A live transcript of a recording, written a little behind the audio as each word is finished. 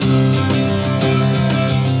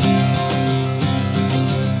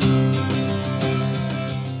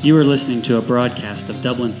You are listening to a broadcast of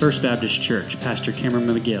Dublin First Baptist Church, Pastor Cameron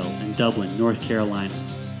McGill in Dublin, North Carolina.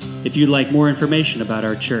 If you'd like more information about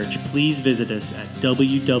our church, please visit us at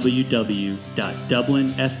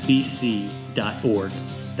www.dublinfbc.org.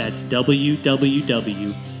 That's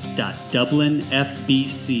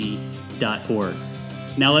www.dublinfbc.org.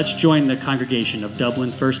 Now let's join the congregation of Dublin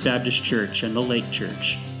First Baptist Church and the Lake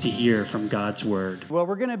Church to hear from God's Word. Well,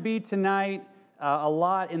 we're going to be tonight a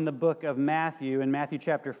lot in the book of Matthew, in Matthew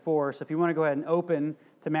chapter 4. So if you want to go ahead and open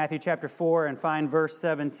to Matthew chapter 4 and find verse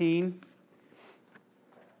 17.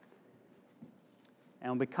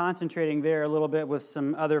 And we'll be concentrating there a little bit with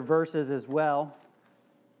some other verses as well.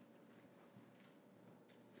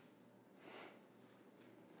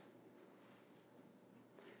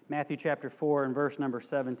 Matthew chapter 4 and verse number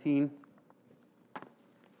 17.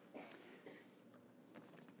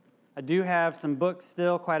 I do have some books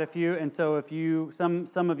still, quite a few, and so if you, some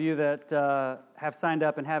of you that have signed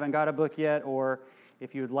up and haven't got a book yet, or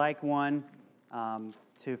if you would like one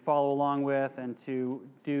to follow along with and to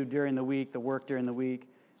do during the week, the work during the week,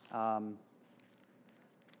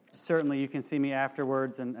 certainly you can see me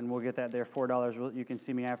afterwards, and we'll get that there, $4. You can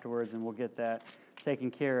see me afterwards, and we'll get that taken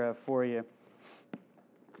care of for you.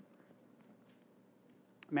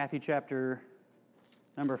 Matthew chapter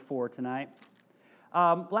number 4 tonight.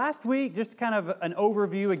 Last week, just kind of an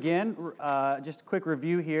overview again, just a quick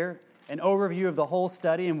review here, an overview of the whole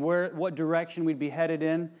study and what direction we'd be headed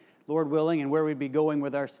in, Lord willing, and where we'd be going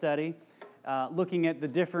with our study, looking at the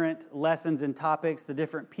different lessons and topics, the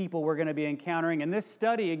different people we're going to be encountering. And this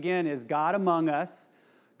study, again, is God among us,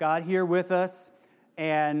 God here with us,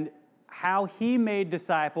 and how He made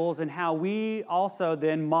disciples and how we also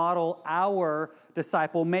then model our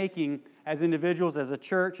disciple making as individuals, as a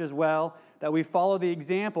church as well, that we follow the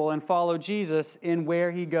example and follow Jesus in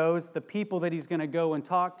where He goes, the people that He's going to go and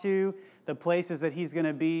talk to, the places that He's going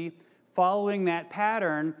to be, following that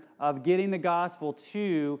pattern of getting the gospel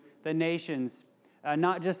to the nations,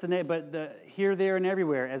 not just but the here, there, and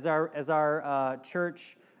everywhere, as our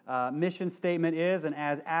church mission statement is, and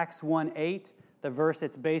as Acts 1:8, the verse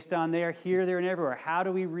it's based on there, here, there, and everywhere. How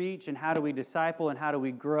do we reach, and how do we disciple, and how do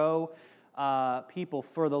we grow people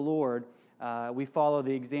for the Lord? We follow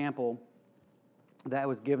the example that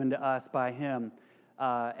was given to us by Him.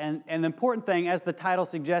 And the important thing, as the title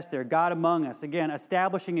suggests there, God among us, again,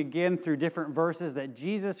 establishing again through different verses that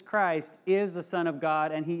Jesus Christ is the Son of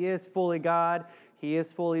God, and He is fully God, He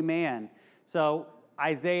is fully man. So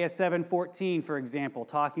Isaiah 7:14, for example,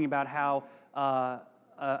 talking about how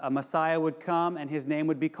a Messiah would come and His name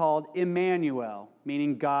would be called Emmanuel,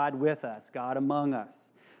 meaning God with us, God among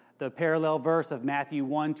us. The parallel verse of Matthew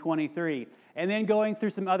 1:23. And then going through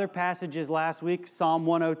some other passages last week, Psalm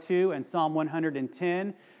 102 and Psalm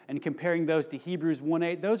 110, and comparing those to Hebrews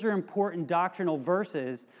 1:8. Those are important doctrinal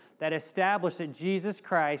verses that establish that Jesus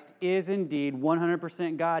Christ is indeed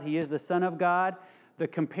 100% God. He is the Son of God. The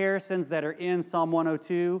comparisons that are in Psalm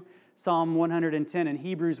 102, Psalm 110, and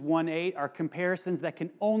Hebrews 1:8 are comparisons that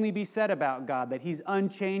can only be said about God, that He's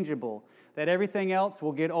unchangeable, that everything else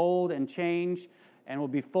will get old and change and will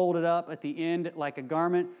be folded up at the end like a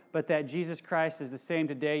garment, but that Jesus Christ is the same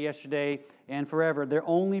today, yesterday, and forever. The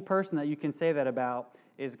only person that you can say that about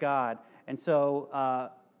is God. And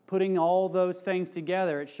so putting all those things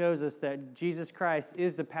together, it shows us that Jesus Christ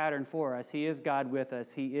is the pattern for us. He is God with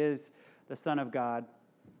us. He is the Son of God.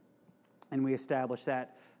 And we establish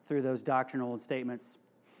that through those doctrinal statements.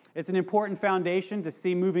 It's an important foundation to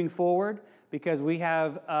see moving forward, because we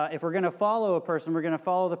have, if we're going to follow a person, we're going to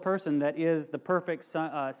follow the person that is the perfect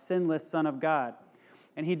sinless Son of God.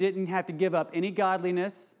 And He didn't have to give up any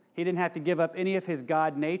godliness. He didn't have to give up any of His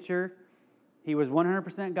God nature. He was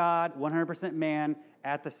 100% God, 100% man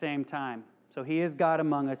at the same time. So He is God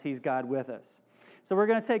among us. He's God with us. So we're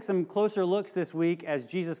going to take some closer looks this week as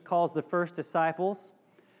Jesus calls the first disciples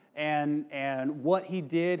and what He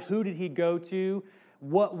did, who did He go to,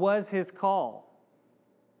 what was His call.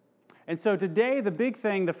 And so today, the big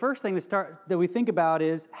thing, the first thing that we think about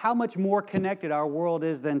is how much more connected our world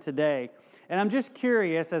is than today. And I'm just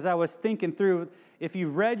curious, as I was thinking through, if you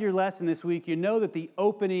read your lesson this week, you know that the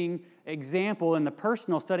opening example in the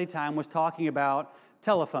personal study time was talking about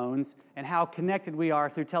telephones and how connected we are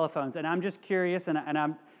through telephones. And I'm just curious, and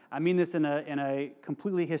I mean this in a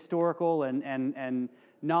completely historical and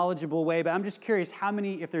knowledgeable way, but I'm just curious how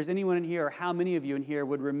many, if there's anyone in here, or how many of you in here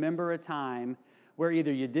would remember a time where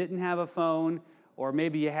either you didn't have a phone, or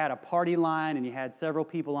maybe you had a party line and you had several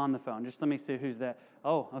people on the phone. Just let me see who's that.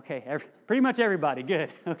 Oh, okay, pretty much everybody.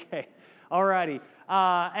 Good. Okay, all righty.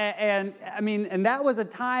 And that was a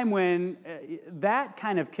time when that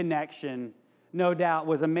kind of connection no doubt,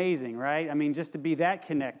 was amazing, right? I mean, just to be that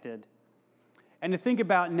connected. And to think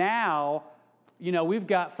about now, we've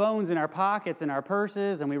got phones in our pockets and our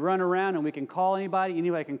purses, and we run around and we can call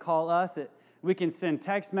anybody can call us. We can send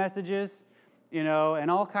text messages, and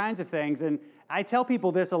all kinds of things. And I tell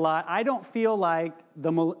people this a lot. I don't feel like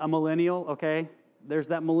a millennial, okay? There's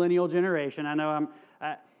that millennial generation. I know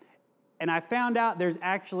and I found out there's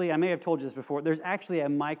actually, I may have told you this before, there's actually a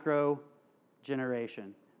micro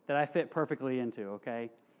generation that I fit perfectly into,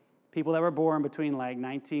 okay? People that were born between like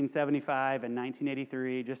 1975 and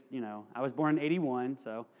 1983, I was born in 81,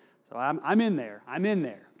 so I'm in there,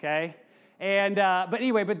 okay? And,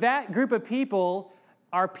 but that group of people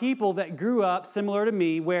are people that grew up similar to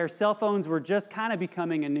me where cell phones were just kind of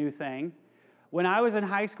becoming a new thing. When I was in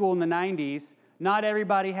high school in the 90s, not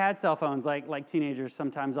everybody had cell phones like teenagers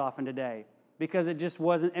sometimes often today, because it just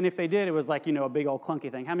wasn't, and if they did, it was like, a big old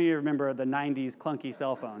clunky thing. How many of you remember the 90s clunky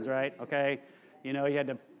cell phones, right? Okay, you had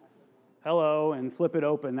to, hello, and flip it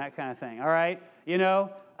open, that kind of thing, all right?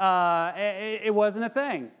 It wasn't a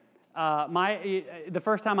thing. The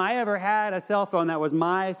first time I ever had a cell phone that was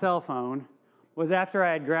my cell phone was after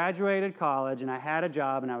I had graduated college, and I had a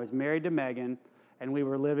job, and I was married to Megan, and we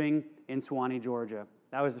were living in Suwanee, Georgia.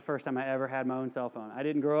 That was the first time I ever had my own cell phone. I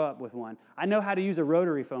didn't grow up with one. I know how to use a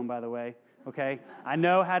rotary phone, by the way, okay? I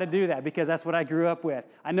know how to do that because that's what I grew up with.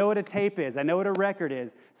 I know what a tape is. I know what a record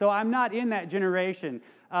is. So I'm not in that generation.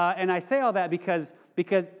 And I say all that because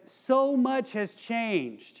so much has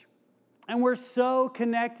changed. And we're so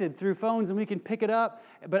connected through phones, and we can pick it up.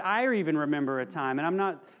 But I even remember a time, and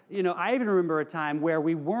I even remember a time where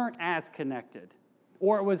we weren't as connected.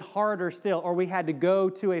 Or it was harder still, or we had to go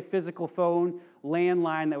to a physical phone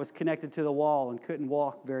landline that was connected to the wall and couldn't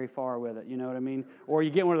walk very far with it, you know what I mean? Or you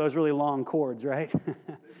get one of those really long cords, right?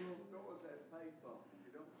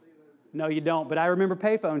 No, you don't, but I remember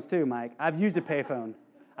payphones too, Mike. I've used a payphone,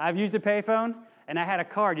 and I had a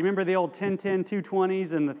card. You remember the old 1010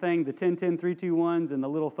 220s and the 1010 321s and the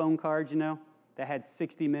little phone cards, that had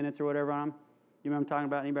 60 minutes or whatever on them? You know what I'm talking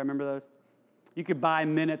about? Anybody remember those? You could buy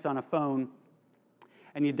minutes on a phone,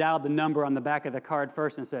 and you dialed the number on the back of the card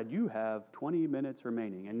first and said, you have 20 minutes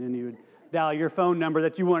remaining. And then you would dial your phone number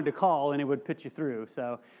that you wanted to call, and it would put you through.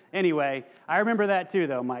 So anyway, I remember that too,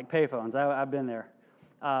 though, Mike, payphones. I've been there.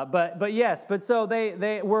 But so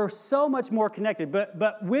they were so much more connected.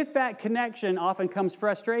 But with that connection often comes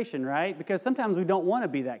frustration, right? Because sometimes we don't want to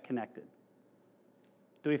be that connected.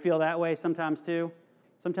 Do we feel that way sometimes too?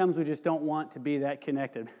 Sometimes we just don't want to be that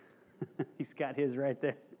connected. He's got his right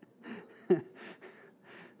there.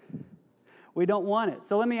 We don't want it.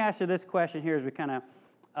 So let me ask you this question here as we kind of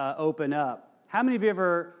open up. How many of you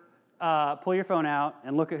ever pull your phone out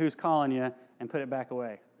and look at who's calling you and put it back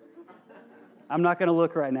away? I'm not going to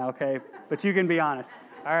look right now, okay? But you can be honest,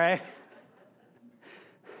 all right?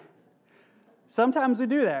 Sometimes we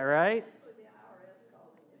do that, right?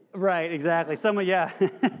 Right, exactly. Yeah.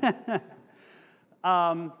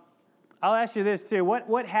 I'll ask you this too.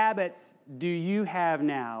 What habits do you have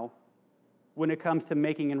now when it comes to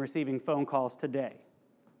making and receiving phone calls today?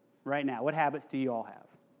 Right now, what habits do you all have?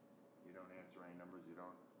 You don't answer any numbers you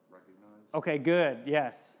don't recognize. Okay, good.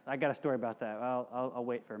 Yes, I got a story about that. I'll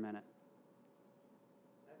wait for a minute.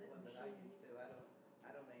 That's one that I used to.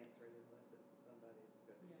 I don't answer it unless it's somebody,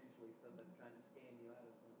 because it's usually somebody trying to scam you out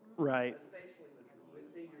of something. Right. Especially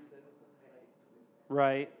with senior citizens, they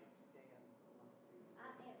Right. scam.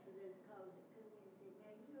 I answer those calls that come in and say,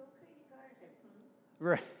 "Now you owe credit cards?" I said,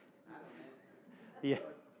 Right. I don't answer. Yeah.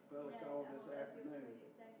 Fella called this afternoon.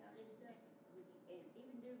 And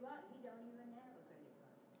even do what? He don't even have a credit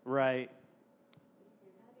card. Right. He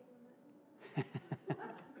said, "How did you know?"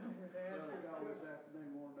 Fella called this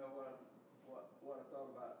afternoon, want to know what I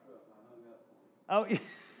thought about Trump. I hung up on him. Oh, yeah.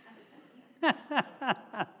 When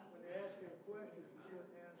they ask you a question, you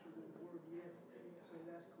shouldn't answer with the word yes. Say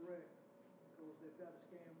that's correct, because they've got a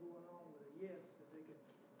scam going on with a yes that they can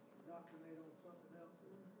indoctrinate on something else.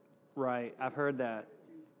 Right. I've heard that.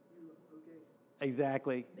 Okay.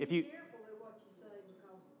 Exactly. If you. Be careful of what you say,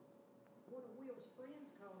 because one of Will's friends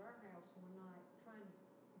called our house one night trying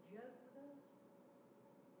to joke with us,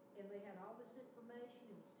 and they had all this information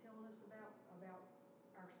and was telling us about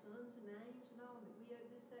our sons' names and all, and that we owed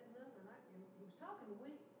this, that, and the other. And he was talking to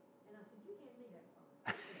Will, and I said, "You hand me that phone."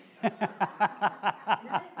 And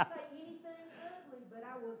I didn't say anything ugly, but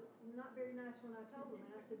I was not very nice when I told them.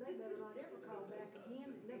 And I said, "They better not ever call back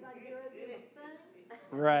again. Nobody drove them a thing."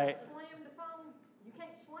 Right. Slam the phone. You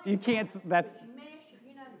can't slam. You can't. That's. It's mesh,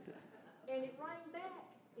 and it rang back,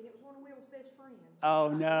 and it was one of Will's best friends.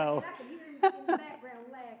 Oh no. And I could hear him in the background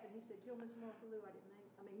laughing. He said, "Tell Miss Martha Lou I didn't name.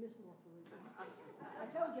 I mean Miss Martha Lou." I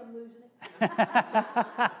told told you I'm losing it.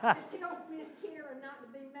 I said, tell Miss Kara not to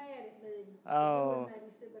be mad at me. Oh.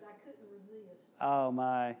 He said, but I couldn't resist. Oh,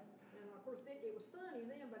 my. And of course, it was funny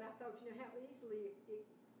then, but I thought, how easily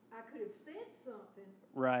I could have said something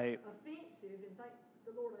Right. offensive, and thank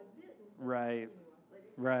the Lord I didn't. Right.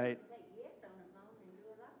 Anyway. Right. Say yes on the phone and do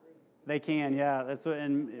it like this. They can, yeah. That's what.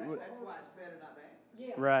 And That's why it's better not to answer.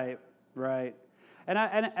 Yeah. right, right.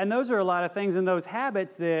 And those are a lot of things. And those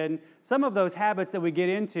habits, then, some of those habits that we get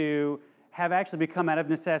into have actually become out of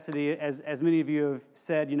necessity. As many of you have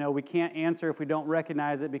said, we can't answer if we don't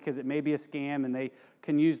recognize it because it may be a scam, and they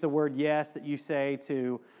can use the word yes that you say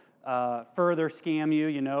to further scam you,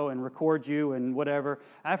 and record you and whatever.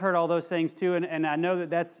 I've heard all those things too, and I know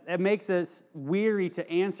it makes us weary to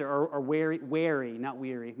answer, or wary, not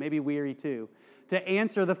weary, maybe weary too, to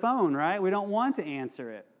answer the phone, right? We don't want to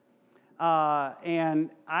answer it.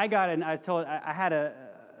 And I had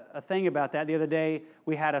a thing about that the other day.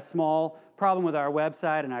 We had a small problem with our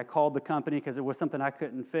website, and I called the company because it was something I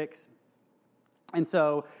couldn't fix. And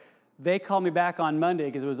so they called me back on Monday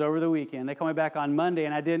because it was over the weekend. They called me back on Monday,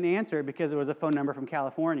 and I didn't answer it because it was a phone number from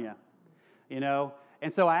California, And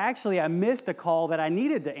so I missed a call that I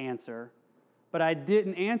needed to answer, but I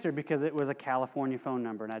didn't answer because it was a California phone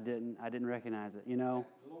number, and I didn't recognize it,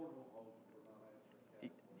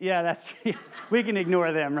 Yeah, we can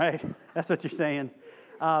ignore them, right? That's what you're saying.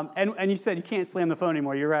 And you said you can't slam the phone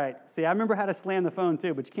anymore. You're right. See, I remember how to slam the phone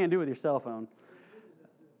too, but you can't do it with your cell phone.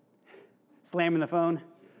 Slamming the phone?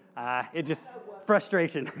 It just,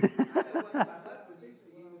 frustration. I know what my husband used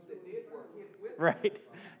to use that did work. He'd whistle. Right.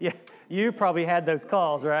 Yeah, you probably had those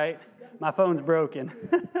calls, right? My phone's broken.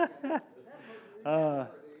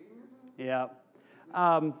 Yeah.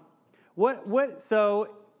 So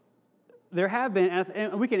there have been,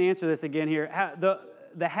 and we can answer this again here,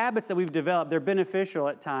 the habits that we've developed, they're beneficial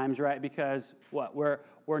at times, right? Because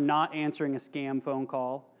we're not answering a scam phone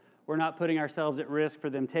call. We're not putting ourselves at risk for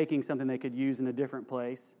them taking something they could use in a different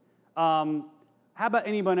place. How about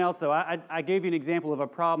anyone else, though? I gave you an example of a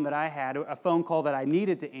problem that I had, a phone call that I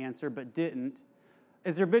needed to answer but didn't.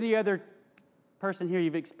 Is there been any other person here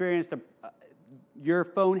you've experienced your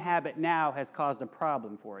phone habit now has caused a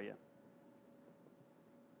problem for you?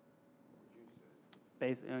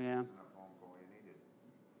 Basically, yeah.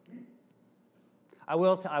 I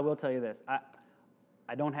will tell you this.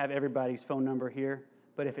 I don't have everybody's phone number here,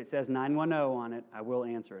 but if it says 910 on it, I will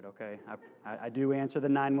answer it, okay? I do answer the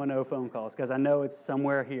 910 phone calls because I know it's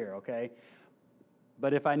somewhere here, okay?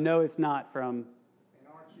 But if I know it's not from... And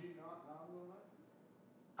aren't you not 911?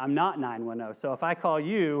 I'm not 910, so if I call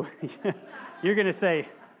you, you're going to say,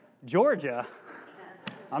 Georgia.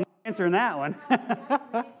 I'm not answering that one.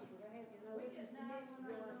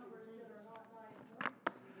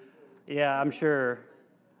 Yeah, I'm sure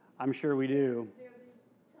we do. There are these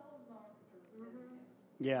telemarketers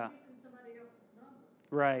Yeah. using somebody else's number.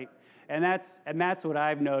 Right. And that's what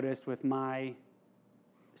I've noticed with my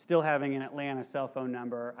still having an Atlanta cell phone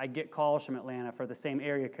number. I get calls from Atlanta for the same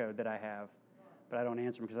area code that I have, but I don't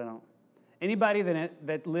answer them because I don't. Anybody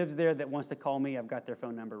that lives there that wants to call me, I've got their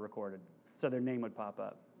phone number recorded, so their name would pop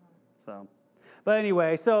up. So, but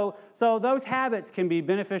anyway, so those habits can be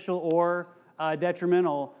beneficial or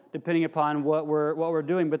detrimental depending upon what we're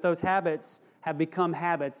doing. But those habits have become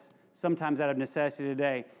habits sometimes out of necessity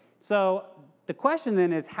today. So the question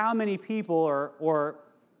then is, how many people, or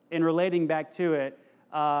in relating back to it,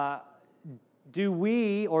 do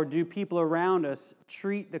we or do people around us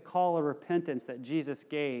treat the call of repentance that Jesus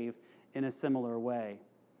gave in a similar way?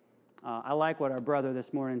 I like what our brother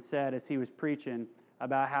this morning said as he was preaching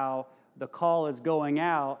about how the call is going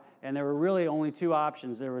out, and there were really only two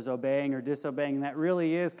options. There was obeying or disobeying, and that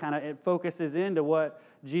really is it focuses into what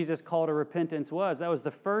Jesus' call to repentance was. That was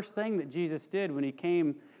the first thing that Jesus did when he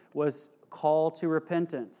came, was call to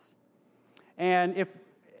repentance. And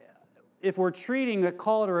if we're treating the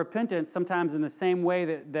call to repentance sometimes in the same way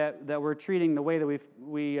that we're treating the way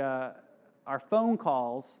that our phone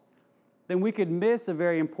calls, then we could miss a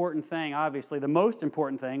very important thing, obviously, the most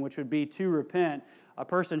important thing, which would be to repent. A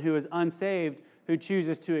person who is unsaved who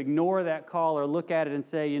chooses to ignore that call or look at it and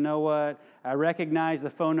say, you know what, I recognize the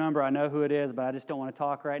phone number, I know who it is, but I just don't want to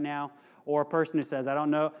talk right now. Or a person who says, I don't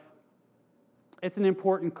know. It's an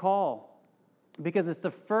important call because it's the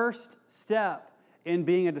first step in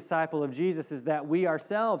being a disciple of Jesus, is that we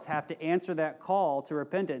ourselves have to answer that call to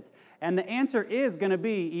repentance. And the answer is going to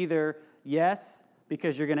be either yes,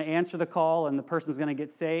 because you're going to answer the call and the person's going to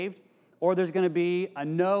get saved, or there's going to be a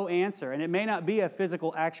no answer. And it may not be a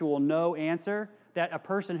physical, actual no answer, that a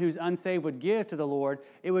person who's unsaved would give to the Lord.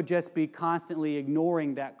 It would just be constantly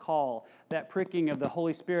ignoring that call, that pricking of the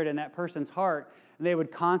Holy Spirit in that person's heart. And they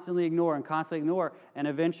would constantly ignore, and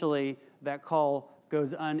eventually that call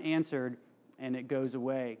goes unanswered and it goes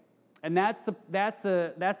away. And that's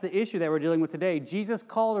the issue that we're dealing with today. Jesus'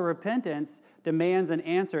 call to repentance demands an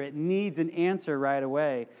answer. It needs an answer right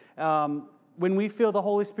away. When we feel the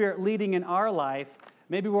Holy Spirit leading in our life,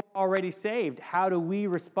 maybe we're already saved. How do we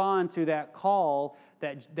respond to that call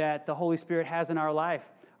that the Holy Spirit has in our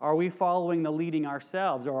life? Are we following the leading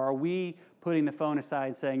ourselves, or are we putting the phone aside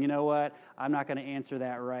and saying, you know what, I'm not going to answer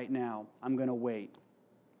that right now. I'm going to wait.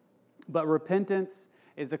 But repentance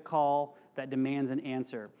is a call that demands an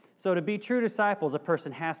answer. So to be true disciples, a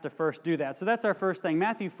person has to first do that. So that's our first thing.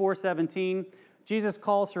 Matthew 4:17, Jesus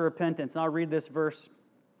calls to repentance. And I'll read this verse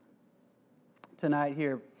tonight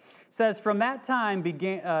here. It says, from that time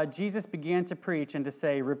Jesus began to preach and to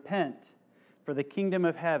say, repent, for the kingdom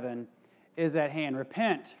of heaven is at hand.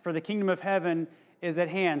 Repent, for the kingdom of heaven is at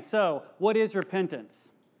hand. So, what is repentance?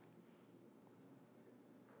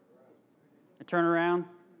 A turnaround?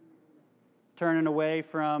 Turning away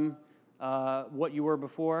from what you were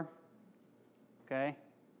before? Okay.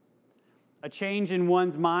 A change in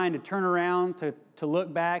one's mind, to turn around, to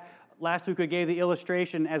look back. Last week we gave the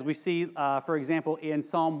illustration as we see, for example, in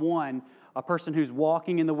Psalm 1, a person who's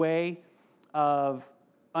walking in the way of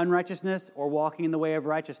unrighteousness or walking in the way of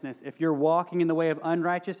righteousness. If you're walking in the way of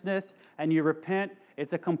unrighteousness and you repent,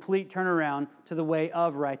 it's a complete turnaround to the way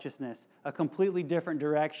of righteousness, a completely different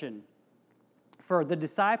direction. For the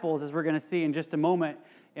disciples, as we're going to see in just a moment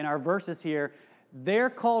in our verses here, their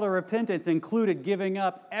call to repentance included giving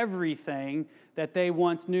up everything that they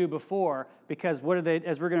once knew before. Because what did they,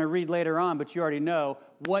 as we're going to read later on, but you already know,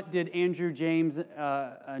 what did Andrew, James,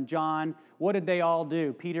 and John, what did they all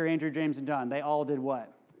do? Peter, Andrew, James, and John, they all did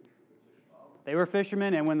what? They were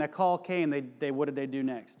fishermen, and when the call came, they what did they do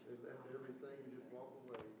next? They left everything and just walked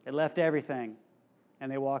away. They left everything,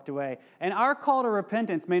 and they walked away. And our call to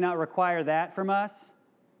repentance may not require that from us,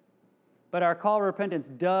 but our call to repentance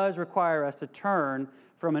does require us to turn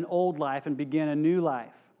from an old life and begin a new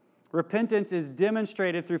life. Repentance is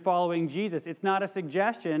demonstrated through following Jesus. It's not a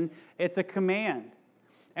suggestion, it's a command.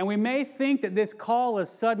 And we may think that this call is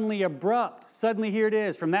suddenly abrupt. Suddenly here it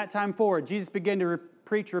is. From that time forward, Jesus began to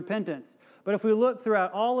preach repentance. But if we look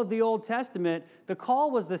throughout all of the Old Testament, the call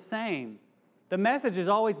was the same. The message has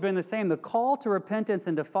always been the same. The call to repentance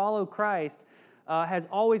and to follow Christ has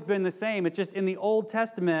always been the same. It's just in the Old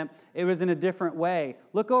Testament, it was in a different way.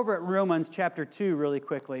 Look over at Romans chapter 2 really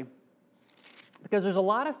quickly. Because there's a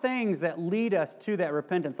lot of things that lead us to that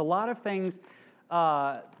repentance, a lot of things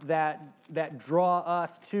that draw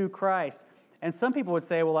us to Christ. And some people would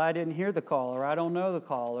say, well, I didn't hear the call, or I don't know the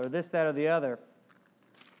call, or this, that, or the other.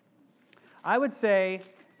 I would say,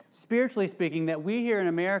 spiritually speaking, that we here in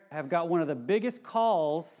America have got one of the biggest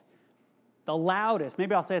calls, the loudest,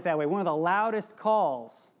 maybe I'll say it that way, one of the loudest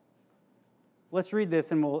calls. Let's read this,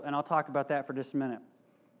 and I'll talk about that for just a minute.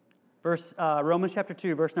 Romans chapter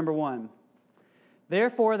 2, verse number 1.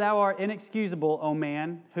 Therefore thou art inexcusable, O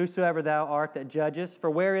man, whosoever thou art that judgest. For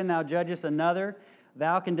wherein thou judgest another,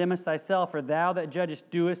 thou condemnest thyself, for thou that judgest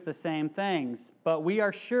doest the same things. But we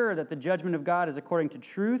are sure that the judgment of God is according to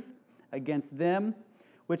truth against them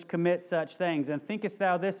which commit such things. And thinkest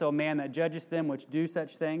thou this, O man, that judgest them which do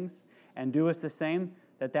such things, and doest the same,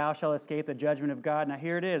 that thou shalt escape the judgment of God? Now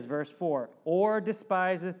here it is, verse 4. Or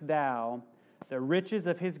despiseth thou the riches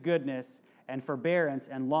of his goodness, and forbearance,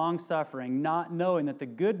 and long-suffering, not knowing that the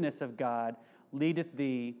goodness of God leadeth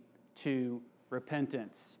thee to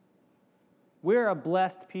repentance. We're a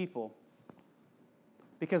blessed people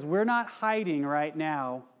because we're not hiding right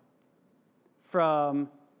now from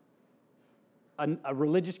a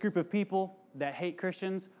religious group of people that hate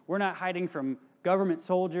Christians. We're not hiding from government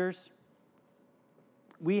soldiers.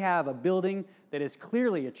 We have a building that is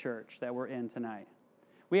clearly a church that we're in tonight.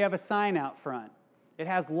 We have a sign out front. It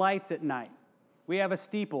has lights at night. We have a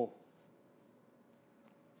steeple.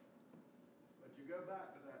 But you go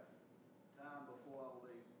back to that time before all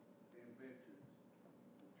these inventions,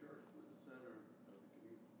 the church was the center of the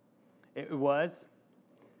community. It was.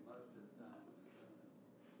 Most of the time.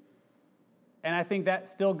 And I think that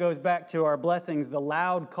still goes back to our blessings, the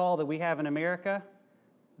loud call that we have in America,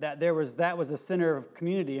 that was the center of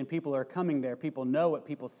community, and people are coming there. People know it.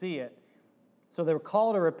 People see it. So the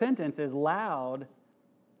call to repentance is loud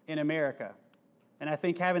in America. And I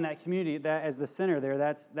think having that community, that as the center there,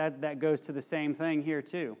 that goes to the same thing here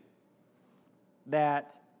too.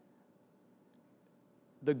 That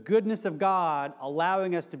the goodness of God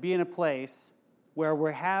allowing us to be in a place where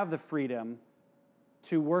we have the freedom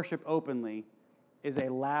to worship openly is a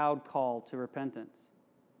loud call to repentance.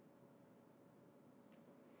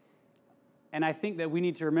 And I think that we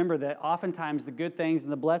need to remember that oftentimes the good things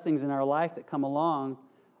and the blessings in our life that come along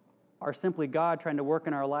are simply God trying to work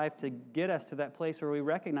in our life to get us to that place where we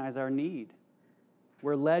recognize our need.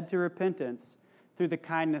 We're led to repentance through the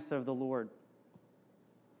kindness of the Lord.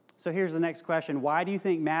 So here's the next question. Why do you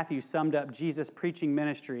think Matthew summed up Jesus' preaching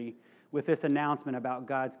ministry with this announcement about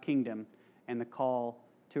God's kingdom and the call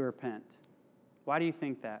to repent? Why do you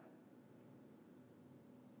think that?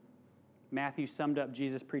 Matthew summed up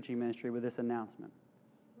Jesus' preaching ministry with this announcement.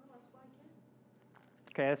 Well, that's why he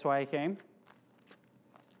came. Okay, that's why he came.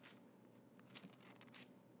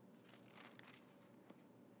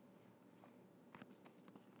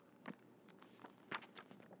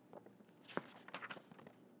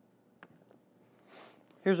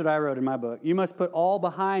 Here's what I wrote in my book. You must put all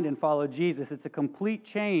behind and follow Jesus. It's a complete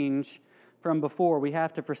change from before. We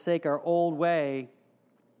have to forsake our old way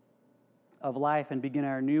of life and begin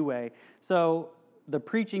our new way. So the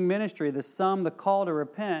preaching ministry, the call to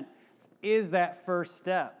repent, is that first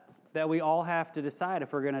step that we all have to decide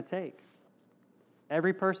if we're going to take.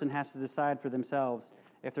 Every person has to decide for themselves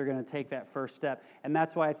if they're going to take that first step. And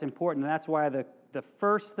that's why it's important. And that's why the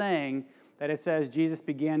first thing that it says Jesus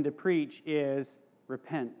began to preach is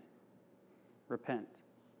repent. Repent.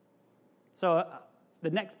 So the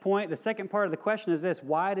next point, the second part of the question is this: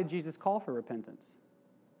 why did Jesus call for repentance?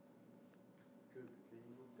 Because the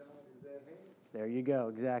kingdom of God is at hand. There you go,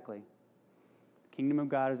 exactly. The kingdom of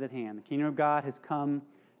God is at hand. The kingdom of God has come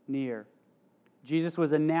near. Jesus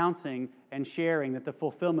was announcing and sharing that the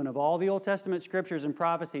fulfillment of all the Old Testament scriptures and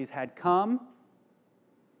prophecies had come.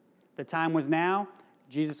 The time was now.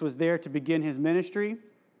 Jesus was there to begin his ministry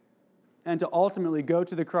and to ultimately go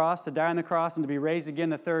to the cross, to die on the cross, and to be raised again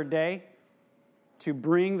the third day, to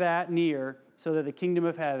bring that near so that the kingdom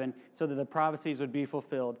of heaven, so that the prophecies would be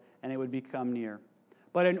fulfilled and it would become near.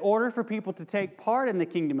 But in order for people to take part in the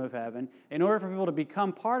kingdom of heaven, in order for people to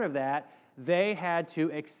become part of that, they had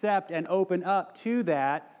to accept and open up to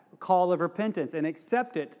that call of repentance and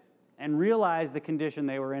accept it and realize the condition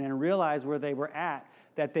they were in and realize where they were at,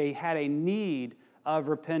 that they had a need of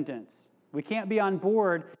repentance. We can't be on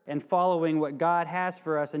board and following what God has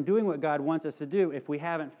for us and doing what God wants us to do if we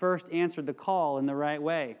haven't first answered the call in the right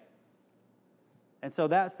way. And so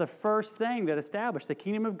that's the first thing that established. The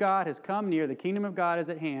kingdom of God has come near. The kingdom of God is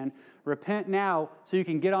at hand. Repent now so you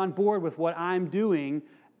can get on board with what I'm doing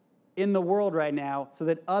in the world right now so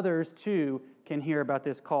that others too can hear about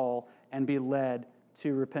this call and be led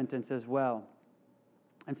to repentance as well.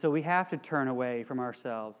 And so we have to turn away from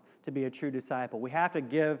ourselves to be a true disciple. We have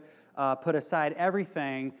to put aside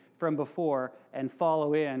everything from before and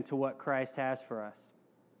follow in to what Christ has for us.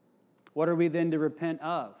 What are we then to repent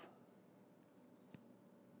of?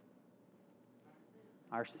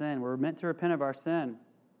 Our sin. We're meant to repent of our sin.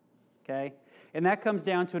 Okay? And that comes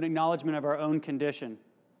down to an acknowledgement of our own condition.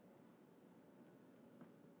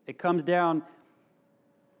 It comes down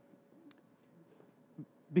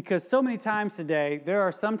because so many times today, there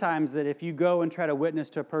are some times that if you go and try to witness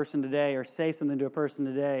to a person today or say something to a person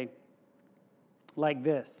today like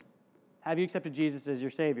this: have you accepted Jesus as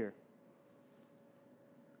your Savior?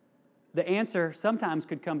 The answer sometimes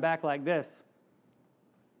could come back like this: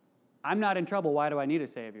 I'm not in trouble. Why do I need a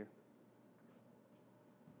Savior?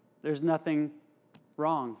 There's nothing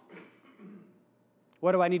wrong.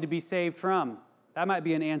 What do I need to be saved from? That might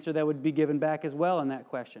be an answer that would be given back as well in that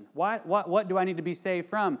question. What do I need to be saved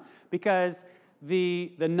from? Because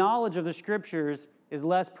the knowledge of the Scriptures is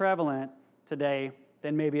less prevalent today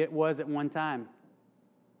than maybe it was at one time.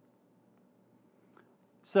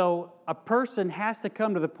 So a person has to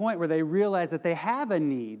come to the point where they realize that they have a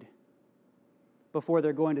need before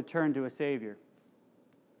they're going to turn to a Savior.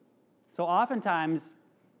 So oftentimes,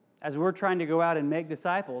 as we're trying to go out and make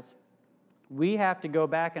disciples, we have to go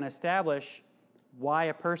back and establish why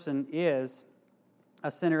a person is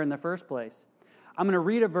a sinner in the first place. I'm going to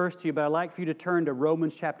read a verse to you, but I'd like for you to turn to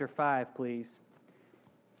Romans chapter 5, please.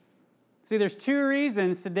 See, there's two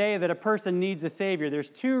reasons today that a person needs a Savior. There's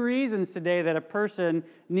two reasons today that a person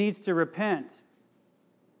needs to repent.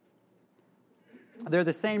 They're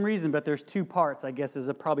the same reason, but there's two parts, I guess,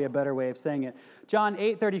 is probably a better way of saying it. John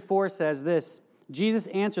 8:34 says this: Jesus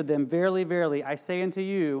answered them, "Verily, verily, I say unto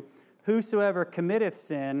you, whosoever committeth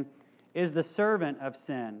sin is the servant of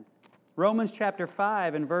sin." Romans chapter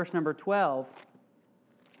 5 and verse number 12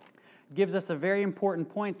 gives us a very important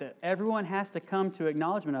point that everyone has to come to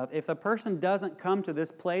acknowledgement of. If a person doesn't come to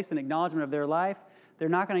this place and acknowledgement of their life, they're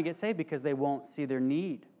not going to get saved because they won't see their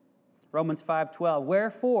need. Romans 5:12,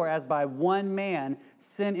 wherefore, as by one man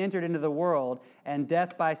sin entered into the world, and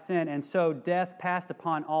death by sin, and so death passed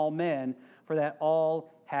upon all men, for that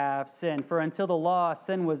all have sinned. For until the law,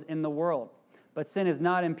 sin was in the world, but sin is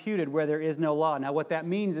not imputed where there is no law. Now what that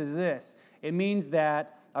means is this. It means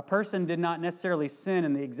that a person did not necessarily sin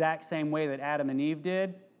in the exact same way that Adam and Eve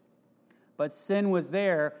did, but sin was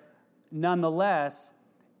there nonetheless,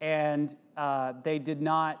 and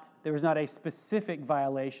there was not a specific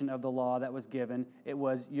violation of the law that was given. It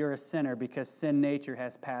was, you're a sinner because sin nature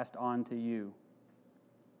has passed on to you.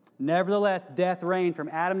 Nevertheless, death reigned from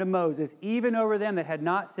Adam to Moses, even over them that had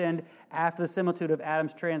not sinned after the similitude of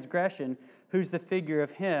Adam's transgression, who's the figure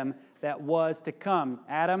of him that was to come.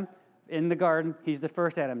 Adam, in the garden, he's the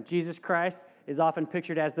first Adam. Jesus Christ is often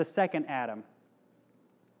pictured as the second Adam.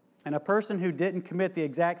 And a person who didn't commit the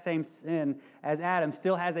exact same sin as Adam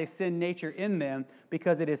still has a sin nature in them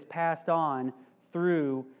because it is passed on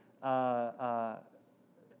through Adam's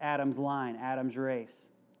line, Adam's race.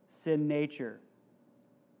 Sin nature.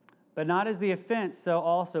 But not as the offense, so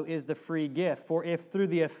also is the free gift. For if through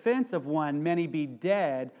the offense of one many be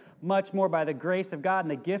dead, much more by the grace of God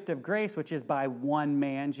and the gift of grace, which is by one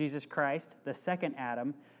man, Jesus Christ, the second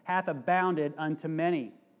Adam, hath abounded unto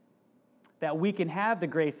many. That we can have the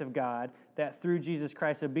grace of God, that through Jesus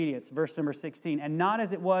Christ's obedience. Verse number 16, and not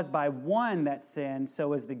as it was by one that sinned,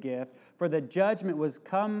 so is the gift. For the judgment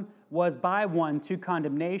was by one to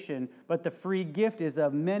condemnation, but the free gift is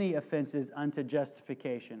of many offenses unto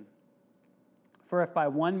justification. For if by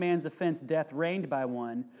one man's offense death reigned by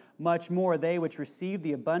one, much more they which receive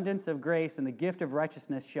the abundance of grace and the gift of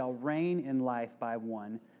righteousness shall reign in life by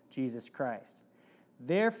one, Jesus Christ.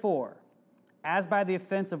 Therefore, as by the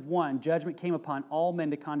offense of one, judgment came upon all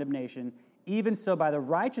men to condemnation, even so by the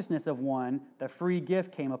righteousness of one, the free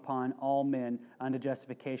gift came upon all men unto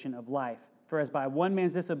justification of life. For as by one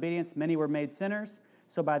man's disobedience many were made sinners,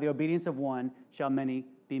 so by the obedience of one shall many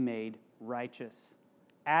be made righteous.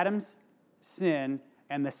 Adam's sin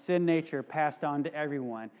and the sin nature passed on to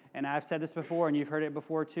everyone. And I've said this before, and you've heard it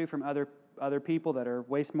before too from other people that are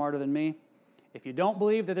way smarter than me. If you don't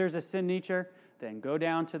believe that there's a sin nature, then go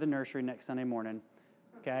down to the nursery next Sunday morning,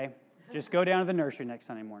 okay? Just go down to the nursery next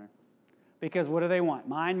Sunday morning. Because what do they want?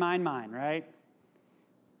 Mine, right?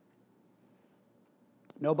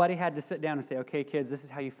 Nobody had to sit down and say, okay, kids, this is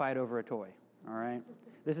how you fight over a toy, all right?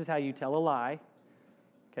 This is how you tell a lie,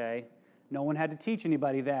 okay? No one had to teach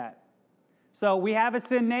anybody that. So we have a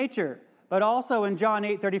sin nature, but also in John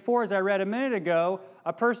 8:34, as I read a minute ago,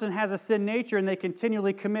 a person has a sin nature and they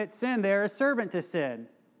continually commit sin. They're a servant to sin.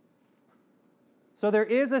 So there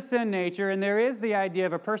is a sin nature, and there is the idea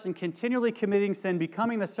of a person continually committing sin,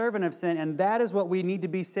 becoming the servant of sin, and that is what we need to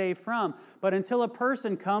be saved from. But until a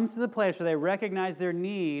person comes to the place where they recognize their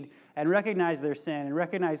need and recognize their sin and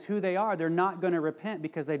recognize who they are, they're not going to repent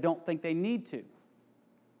because they don't think they need to.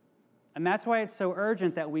 And that's why it's so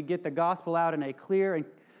urgent that we get the gospel out in a clear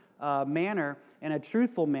manner, in a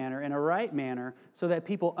truthful manner, in a right manner, so that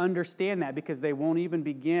people understand that, because they won't even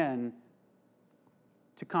begin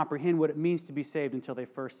to comprehend what it means to be saved until they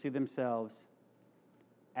first see themselves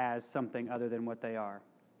as something other than what they are,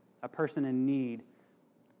 a person in need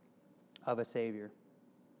of a Savior.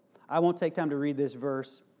 I won't take time to read this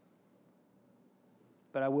verse,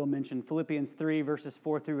 but I will mention Philippians 3, verses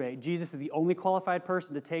 4 through 8. Jesus is the only qualified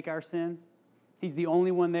person to take our sin. He's the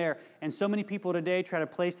only one there. And so many people today try to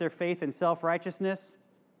place their faith in self-righteousness,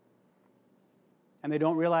 and they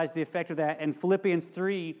don't realize the effect of that. And Philippians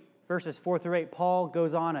 3, verses 4 through 8, Paul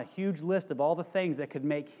goes on a huge list of all the things that could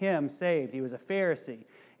make him saved. He was a Pharisee,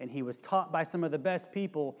 and he was taught by some of the best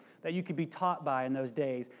people that you could be taught by in those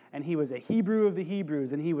days. And he was a Hebrew of the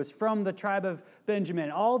Hebrews, and he was from the tribe of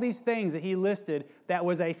Benjamin. All these things that he listed that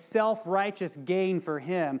was a self-righteous gain for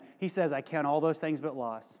him. He says, I count all those things but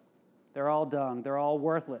loss. They're all dung. They're all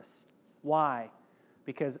worthless. Why?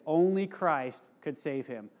 Because only Christ could save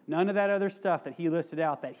him. None of that other stuff that he listed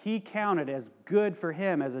out that he counted as good for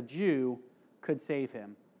him as a Jew could save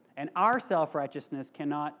him. And our self-righteousness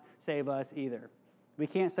cannot save us either. We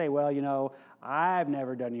can't say, well, I've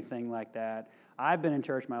never done anything like that. I've been in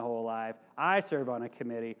church my whole life. I serve on a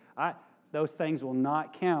committee. Those things will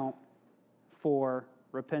not count for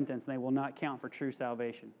repentance, and they will not count for true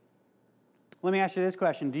salvation. Let me ask you this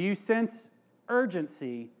question. Do you sense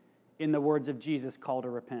urgency in the words of Jesus' call to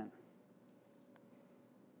repent?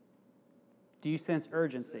 Do you sense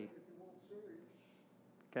urgency?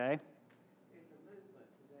 Okay. It's a movement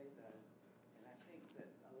today, though, and I think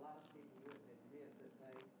that a lot of people wouldn't admit that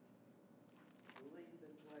they believe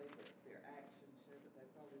this way, but their actions show that they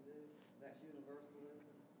probably do. That's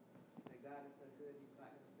universalism. That God is so good, He's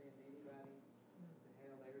not going to send anybody to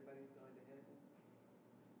hell. Everybody's going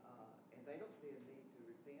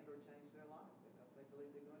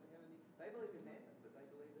They believe in heaven, but they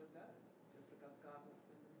believe they'll go. Just because God will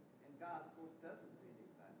send them. And God, of course, doesn't send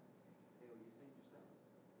anybody. Hell, you send yourself.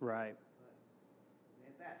 Right. But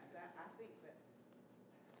and that I think that.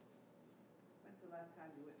 When's the last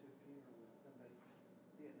time you went to a funeral where somebody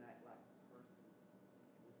didn't act like the person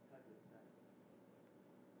was totally saved?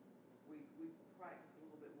 We practice a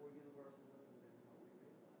little bit more universalism than what we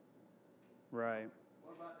realize. Right.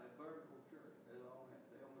 What about that vertical church? They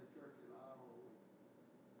only church in Iowa.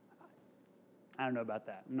 I don't know about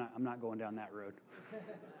that. I'm not going down that road.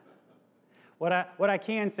 What I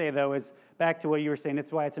can say, though, is back to what you were saying,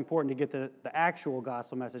 it's why it's important to get the actual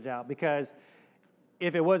gospel message out, because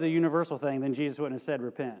if it was a universal thing, then Jesus wouldn't have said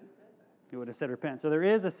repent. He would have said repent. So there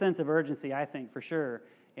is a sense of urgency, I think, for sure,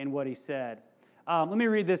 in what he said. Let me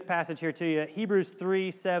read this passage here to you. Hebrews 3,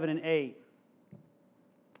 7, and 8.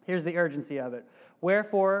 Here's the urgency of it.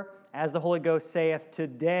 Wherefore, as the Holy Ghost saith,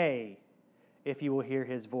 today, if you will hear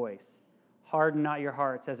his voice, harden not your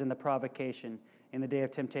hearts as in the provocation, in the day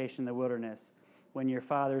of temptation in the wilderness, when your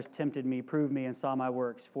fathers tempted me, proved me, and saw my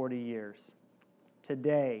works 40 years.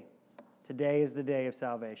 Today is the day of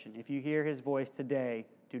salvation. If you hear his voice today,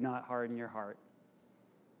 do not harden your heart.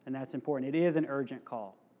 And that's important. It is an urgent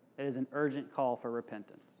call. It is an urgent call for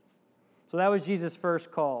repentance. So that was Jesus'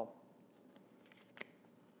 first call.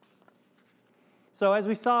 So as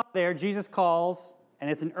we saw there, Jesus calls,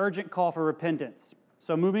 and it's an urgent call for repentance.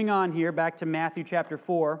 So moving on here, back to Matthew chapter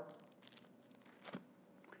 4.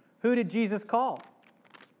 Who did Jesus call?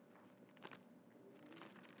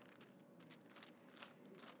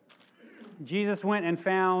 Jesus went and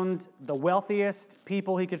found the wealthiest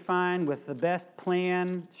people he could find with the best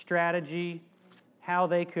plan, strategy, how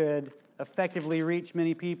they could effectively reach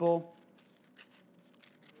many people.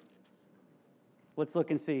 Let's look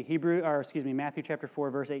and see. Matthew chapter 4,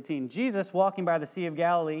 verse 18. Jesus, walking by the Sea of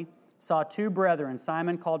Galilee, saw two brethren,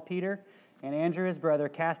 Simon called Peter, and Andrew his brother,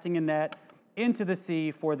 casting a net into the sea,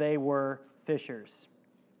 for they were fishers.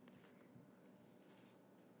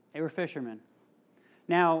 They were fishermen.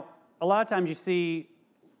 Now, a lot of times you see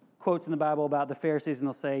quotes in the Bible about the Pharisees, and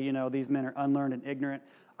they'll say, these men are unlearned and ignorant.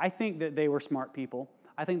 I think that they were smart people.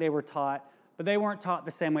 I think they were taught, but they weren't taught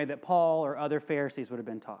the same way that Paul or other Pharisees would have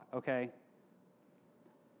been taught, okay?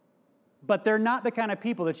 But they're not the kind of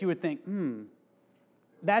people that you would think,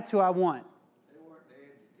 that's who I want. They weren't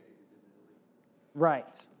educated in the elite.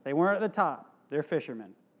 Right. They weren't at the top. They're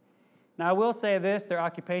fishermen. Now, I will say this, their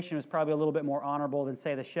occupation was probably a little bit more honorable than,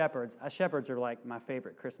 say, the shepherds. Shepherds are like my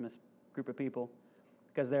favorite Christmas group of people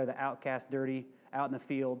because they're the outcast, dirty, out in the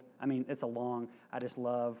field. I mean, I just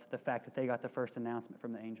love the fact that they got the first announcement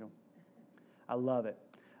from the angel. I love it.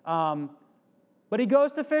 But he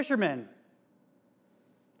goes to fishermen.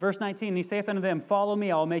 Verse 19, and he saith unto them, follow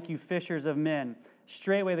me, I will make you fishers of men.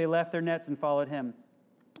 Straightway they left their nets and followed him.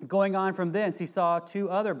 Going on from thence, he saw two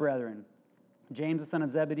other brethren, James the son of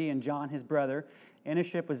Zebedee and John his brother, in a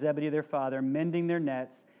ship with Zebedee their father, mending their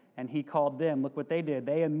nets, and he called them. Look what they did.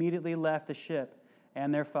 They immediately left the ship,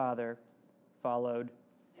 and their father followed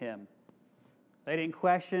him. They didn't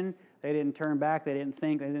question. They didn't turn back. They didn't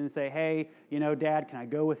think. They didn't say, hey, Dad, can I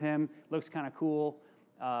go with him? Looks kind of cool.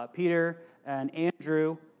 Peter and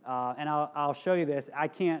Andrew, and I'll show you this. I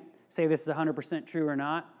can't say this is 100% true or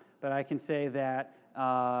not, but I can say that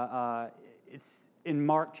it's in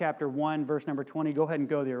Mark chapter 1, verse number 20. Go ahead and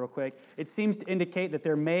go there real quick. It seems to indicate that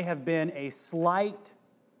there may have been a slight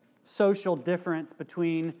social difference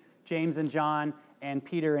between James and John and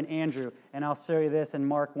Peter and Andrew. And I'll show you this in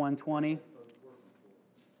Mark 1:20.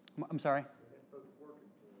 I'm sorry?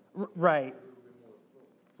 Right.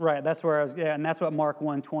 Right, that's where I was, and that's what Mark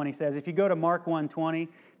 1:20 says. If you go to Mark 1:20, it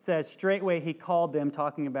says, straightway he called them,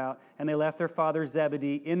 talking about, and they left their father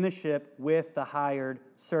Zebedee in the ship with the hired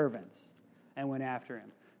servants and went after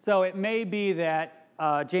him. So it may be that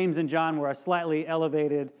James and John were a slightly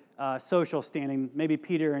elevated social standing. Maybe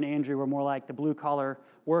Peter and Andrew were more like the blue-collar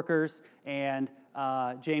workers, and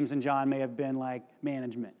James and John may have been like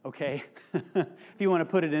management, okay? If you want to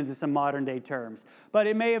put it into some modern-day terms. But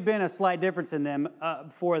it may have been a slight difference in them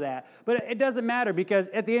for that. But it doesn't matter, because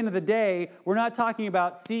at the end of the day, we're not talking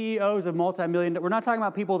about CEOs of multi-million. We're not talking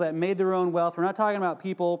about people that made their own wealth. We're not talking about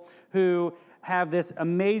people who have this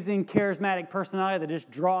amazing, charismatic personality that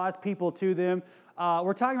just draws people to them.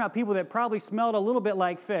 We're talking about people that probably smelled a little bit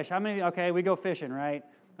like fish. How many? Okay, we go fishing, right?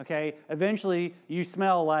 Okay, eventually you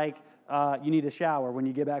smell like you need a shower when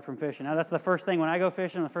you get back from fishing. Now, that's the first thing when I go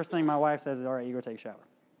fishing. The first thing my wife says is, all right, you go take a shower,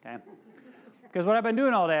 okay? Because what I've been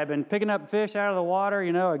doing all day, I've been picking up fish out of the water,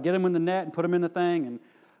 I get them in the net and put them in the thing.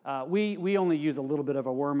 And we only use a little bit of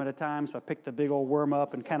a worm at a time, so I pick the big old worm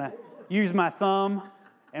up and kind of use my thumb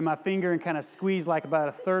and my finger and kind of squeeze like about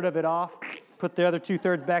a third of it off, put the other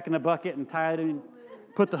 2/3 back in the bucket and tie it in,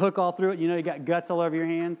 put the hook all through it. You know you got guts all over your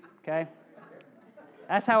hands, okay?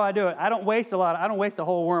 That's how I do it. I don't waste a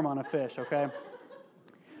whole worm on a fish, okay?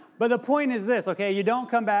 But the point is this, okay? You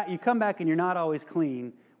come back and you're not always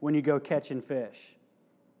clean when you go catching fish,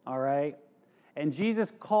 all right? And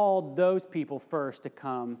Jesus called those people first to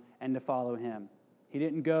come and to follow him. He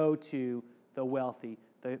didn't go to the wealthy,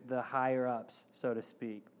 the higher-ups, so to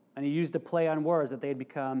speak. And he used a play on words that they'd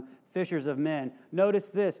become fishers of men. Notice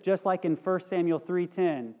this, just like in 1 Samuel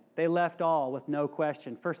 3:10, they left all with no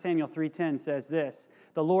question. 1 Samuel 3:10 says this,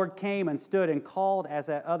 the Lord came and stood and called as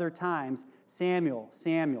at other times, Samuel,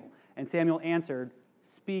 Samuel. And Samuel answered,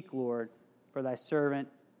 speak, Lord, for thy servant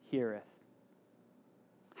heareth.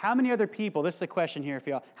 How many other people, this is a question here for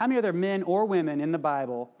y'all, how many other men or women in the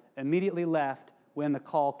Bible immediately left when the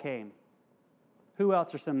call came? Who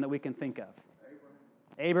else are some that we can think of?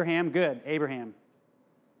 Abraham, good, Abraham.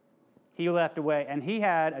 He left away, and he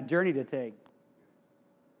had a journey to take.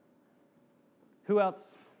 Who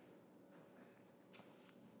else?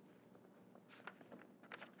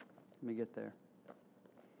 Let me get there.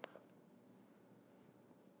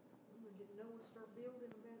 Did Noah start building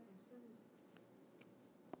about as soon as?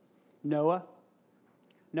 Noah.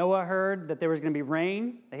 Noah heard that there was going to be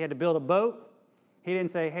rain. They had to build a boat. He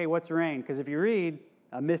didn't say, hey, what's rain? Because if you read,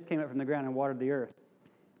 a mist came up from the ground and watered the earth.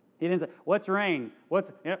 He didn't say, what's rain?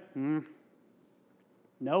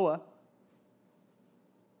 Noah.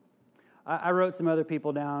 I wrote some other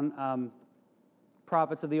people down.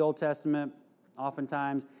 Prophets of the Old Testament,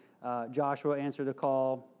 oftentimes. Joshua answered a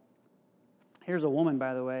call. Here's a woman,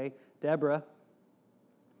 by the way. Deborah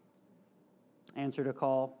answered a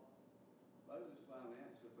call. Moses found an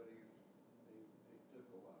answer, but he took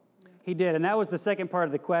a while. He did, and that was the second part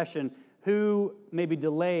of the question. Who maybe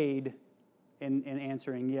delayed in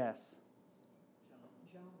answering yes?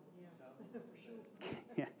 John, yeah, for sure.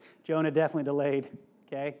 Yeah, Jonah definitely delayed,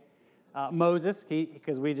 okay? Moses,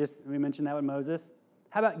 because we mentioned that with Moses.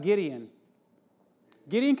 How about Gideon?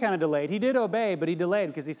 Gideon kind of delayed. He did obey, but he delayed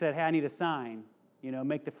because he said, hey, I need a sign. You know,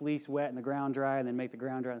 make the fleece wet and the ground dry, and then make the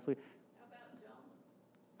ground dry and the fleece. How about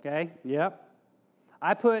Jonah? Okay, yep.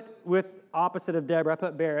 I put, with opposite of Deborah, I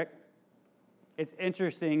put Barak. It's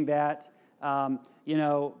interesting that,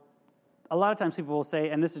 a lot of times people will say,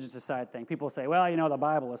 and this is just a side thing, people will say, well, the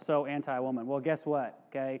Bible is so anti-woman. Well, guess what,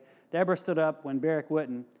 okay? Deborah stood up when Barak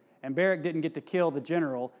wouldn't, and Barak didn't get to kill the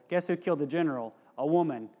general. Guess who killed the general? A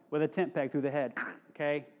woman with a tent peg through the head,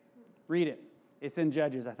 okay? Read it. It's in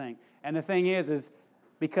Judges, I think. And the thing is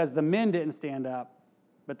because the men didn't stand up,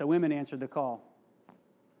 but the women answered the call. I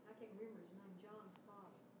can't remember his name, John's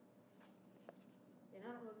father. And I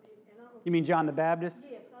don't know if You mean John the Baptist?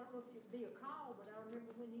 yes, I don't know if it'd be a call, but I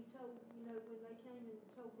remember when he told, when they came and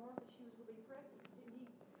told Martha she was going to be pregnant,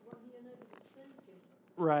 wasn't he unable to speak?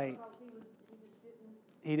 Right. Because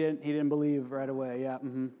he didn't. He didn't believe right away. Yeah.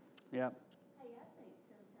 Mm-hmm. Yep. Hey, I think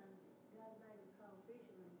sometimes God might have called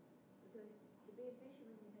fishermen, because to be a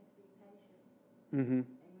fisherman, you have to be patient, Mm-hmm. and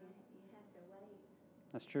you have to wait,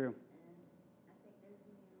 That's true. and I think those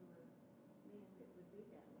men were men that would be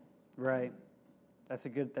that way. Right. That's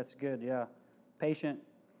good. Yeah. Patient,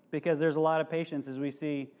 because there's a lot of patience as we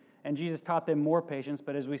see, and Jesus taught them more patience.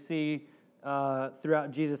 But as we see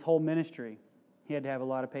throughout Jesus' whole ministry, he had to have a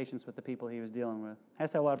lot of patience with the people he was dealing with.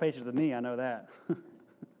 Has to have a lot of patience with me. I know that.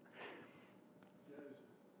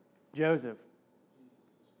 Joseph.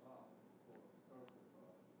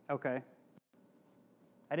 Okay.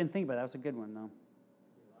 I didn't think about that. That was a good one, though.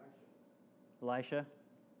 Elisha.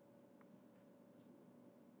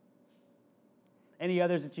 Any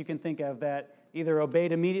others that you can think of that either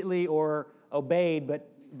obeyed immediately or obeyed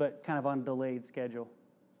but kind of on a delayed schedule?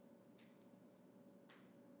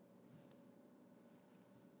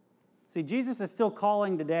 See, Jesus is still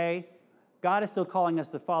calling today. God is still calling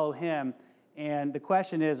us to follow him. And the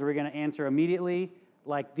question is, are we going to answer immediately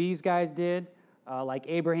like these guys did, like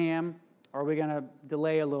Abraham, or are we going to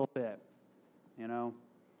delay a little bit?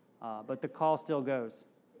 But the call still goes.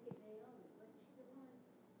 Look at Naomi, wasn't she the one,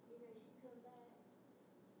 she come back,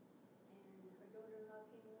 and her daughter-in-law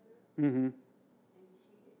came with her, Mm-hmm. and she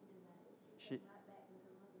didn't do that. She came right back with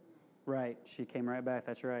her mother-in-law. Right. She came right back.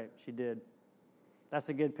 That's right. She did. That's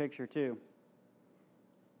a good picture, too.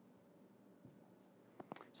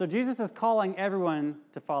 So Jesus is calling everyone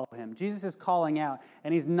to follow him. Jesus is calling out,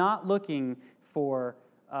 and he's not looking for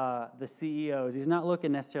the CEOs. He's not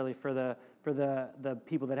looking necessarily for the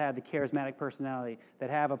people that have the charismatic personality, that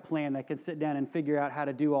have a plan, that can sit down and figure out how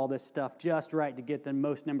to do all this stuff just right to get the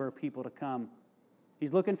most number of people to come.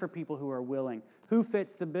 He's looking for people who are willing. Who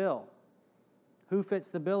fits the bill? Who fits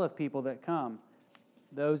the bill of people that come?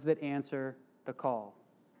 Those that answer the call.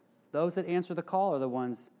 Those that answer the call are the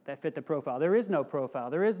ones that fit the profile. There is no profile.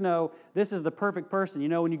 There is no, this is the perfect person. You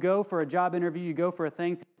know, when you go for a job interview, you go for a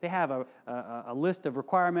thing, they have a list of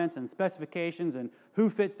requirements and specifications and who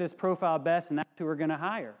fits this profile best, and that's who we're going to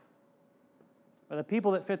hire. But the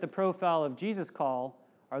people that fit the profile of Jesus' call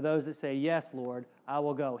are those that say, yes, Lord, I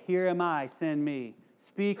will go. Here am I, send me.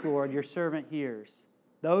 Speak, Lord, your servant hears.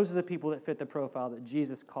 Those are the people that fit the profile that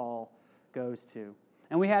Jesus' call goes to.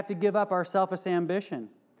 And we have to give up our selfish ambition.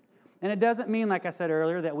 And it doesn't mean, like I said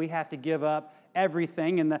earlier, that we have to give up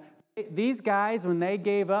everything. And these guys, when they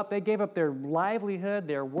gave up their livelihood,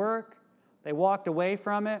 their work. They walked away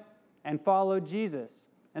from it and followed Jesus.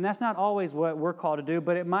 And that's not always what we're called to do,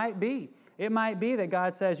 but it might be. It might be that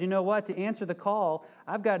God says, you know what, to answer the call,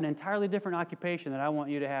 I've got an entirely different occupation that I want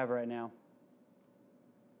you to have right now.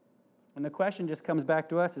 And the question just comes back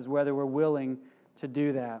to us is whether we're willing to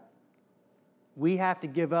do that. We have to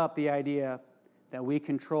give up the idea that we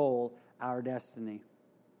control our destiny.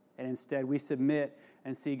 And instead, we submit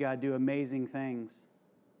and see God do amazing things.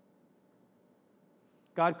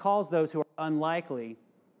 God calls those who are unlikely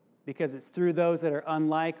because it's through those that are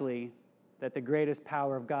unlikely that the greatest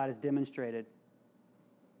power of God is demonstrated.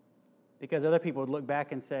 Because other people would look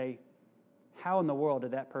back and say, how in the world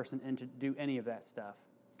did that person do any of that stuff?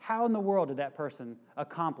 How in the world did that person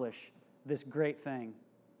accomplish this great thing?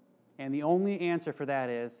 And the only answer for that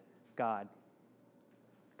is God.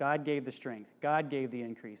 God gave the strength. God gave the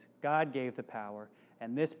increase. God gave the power.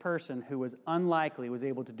 And this person who was unlikely was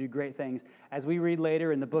able to do great things. As we read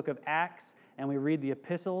later in the book of Acts and we read the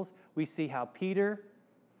epistles, we see how Peter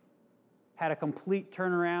had a complete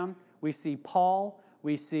turnaround. We see Paul.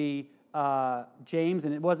 We see James,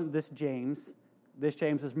 and it wasn't this James. This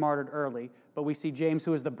James was martyred early. But we see James,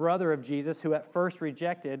 who was the brother of Jesus, who at first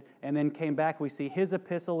rejected and then came back. We see his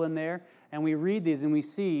epistle in there. And we read these and we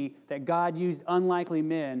see that God used unlikely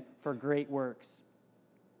men for great works.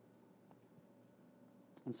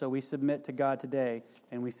 And so we submit to God today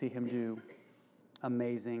and we see him do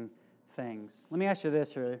amazing things. Let me ask you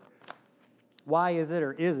this, or why is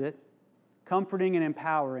it comforting and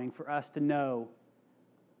empowering for us to know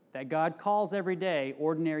that God calls every day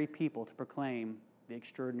ordinary people to proclaim the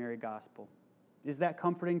extraordinary gospel? Is that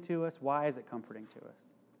comforting to us? Why is it comforting to us?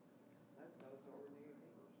 That's those ordinary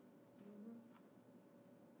people.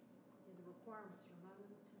 And the requirements are not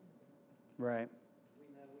unattainable. Right,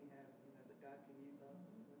 We know that God can use us as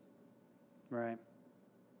much as right.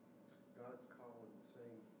 God's calling the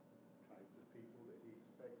same types of people that he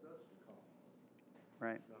expects us to call.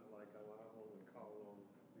 Right. It's not like, oh, I only call on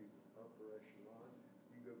these upper echelon.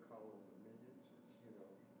 You go call on the minions. It's,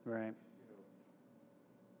 Right.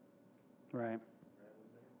 Right. rather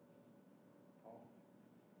than all.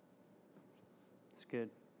 It's good.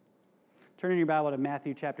 Turn in your Bible to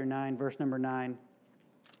Matthew chapter 9, verse number 9.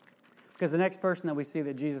 Because the next person that we see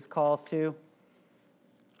that Jesus calls to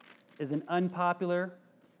is an unpopular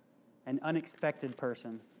and unexpected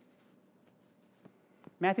person.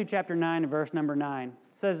 Matthew chapter 9 and verse number 9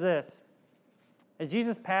 says this: As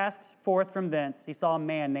Jesus passed forth from thence, he saw a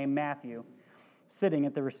man named Matthew sitting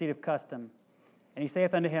at the receipt of custom. And he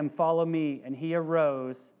saith unto him, Follow me. And he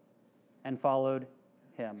arose and followed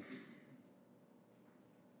him.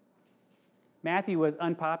 Matthew was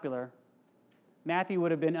unpopular. Matthew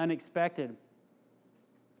would have been unexpected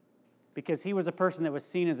because he was a person that was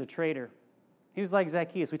seen as a traitor. He was like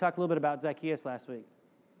Zacchaeus. We talked a little bit about Zacchaeus last week.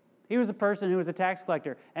 He was a person who was a tax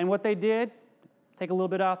collector. And what they did, take a little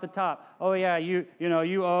bit off the top. Oh, yeah, you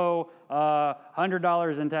owe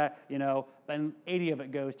 $100 in tax, and 80 of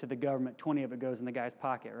it goes to the government, 20 of it goes in the guy's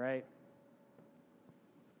pocket, right?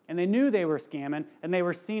 And they knew they were scamming, and they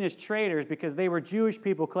were seen as traitors because they were Jewish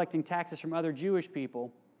people collecting taxes from other Jewish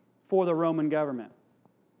people for the Roman government.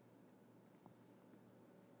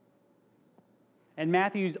 And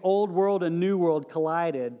Matthew's old world and new world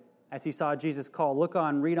collided as he saw Jesus call.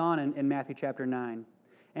 Read on in Matthew chapter 9.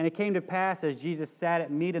 And it came to pass, as Jesus sat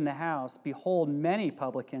at meat in the house, behold, many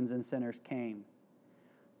publicans and sinners came,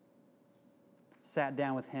 sat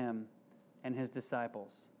down with him and his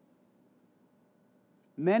disciples.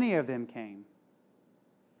 Many of them came.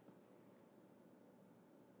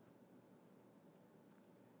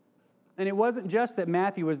 And it wasn't just that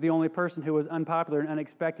Matthew was the only person who was unpopular and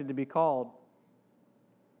unexpected to be called.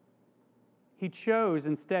 He chose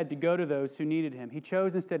instead to go to those who needed him. He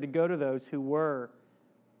chose instead to go to those who were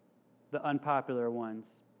the unpopular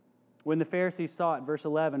ones. When the Pharisees saw it, verse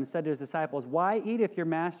 11, said to his disciples, Why eateth your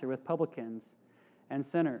master with publicans and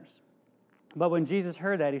sinners? But when Jesus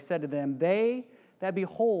heard that, he said to them, They that be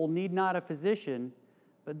whole need not a physician,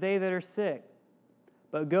 but they that are sick.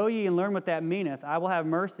 But go ye and learn what that meaneth. I will have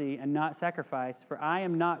mercy and not sacrifice, for I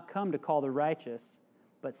am not come to call the righteous,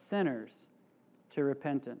 but sinners to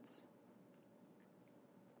repentance.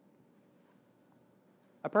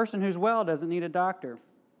 A person who's well doesn't need a doctor.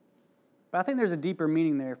 But I think there's a deeper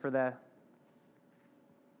meaning there for that.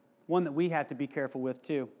 One that we have to be careful with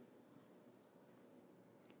too.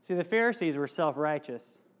 See, the Pharisees were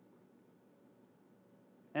self-righteous.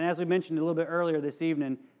 And as we mentioned a little bit earlier this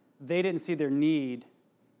evening, they didn't see their need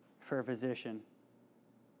for a physician.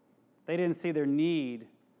 They didn't see their need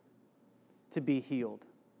to be healed.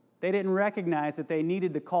 They didn't recognize that they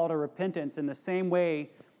needed the call to repentance in the same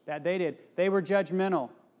way that they did. They were judgmental.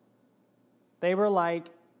 They were like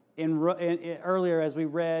earlier, as we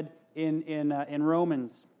read in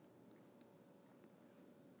Romans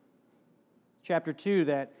chapter 2,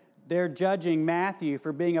 that they're judging Matthew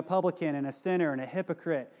for being a publican and a sinner and a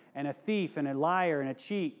hypocrite and a thief and a liar and a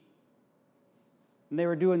cheat. And they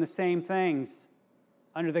were doing the same things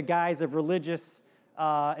under the guise of religious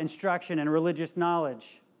instruction and religious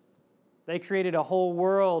knowledge. They created a whole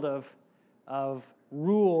world of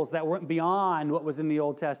rules that went beyond what was in the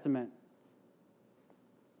Old Testament.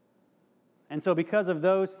 And so because of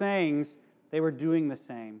those things, they were doing the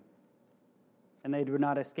same. And they would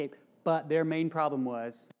not escape. But their main problem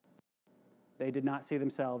was they did not see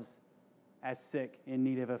themselves as sick in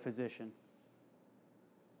need of a physician.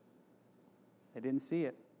 They didn't see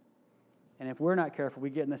it. And if we're not careful, we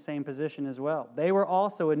get in the same position as well. They were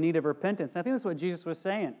also in need of repentance. And I think that's what Jesus was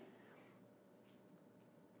saying.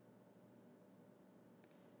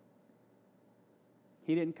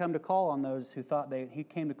 He didn't come to call on those who thought he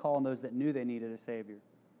came to call on those that knew they needed a Savior.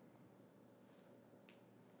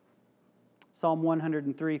 Psalm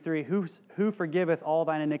 103:3, who forgiveth all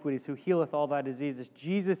thine iniquities, who healeth all thy diseases.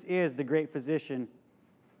 Jesus is the great physician,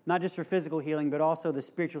 not just for physical healing, but also the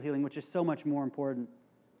spiritual healing, which is so much more important.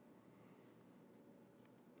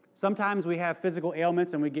 Sometimes we have physical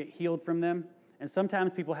ailments and we get healed from them, and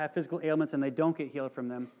sometimes people have physical ailments and they don't get healed from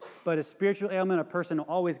them. But a spiritual ailment, a person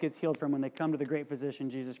always gets healed from when they come to the great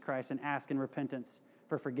physician, Jesus Christ, and ask in repentance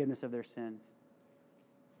for forgiveness of their sins.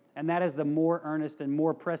 And that is the more earnest and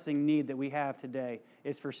more pressing need that we have today,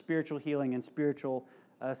 is for spiritual healing and spiritual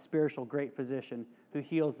great physician who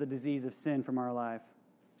heals the disease of sin from our life.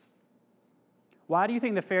 Why do you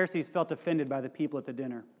think the Pharisees felt offended by the people at the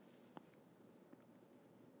dinner?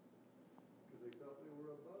 Because they thought they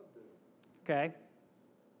were above them. Okay.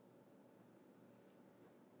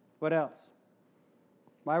 What else?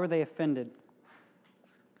 Why were they offended?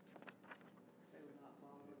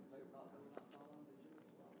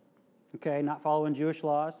 Okay, not following Jewish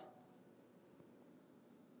laws.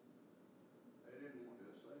 They didn't want to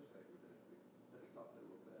associate with them. They thought they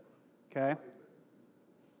were better. Okay.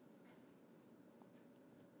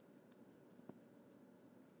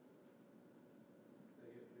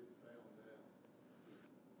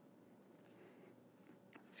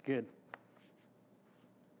 It's good.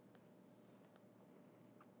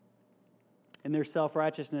 In their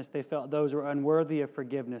self-righteousness, they felt those were unworthy of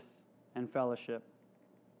forgiveness and fellowship.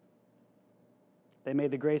 They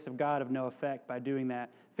made the grace of God of no effect by doing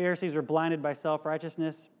that. Pharisees were blinded by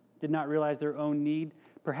self-righteousness, did not realize their own need,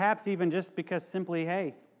 perhaps even just because simply,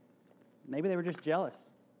 hey, maybe they were just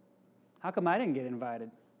jealous. How come I didn't get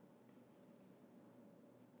invited?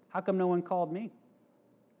 How come no one called me?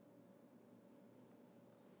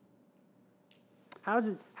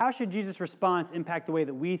 How should Jesus' response impact the way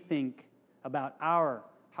that we think about our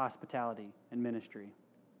hospitality and ministry?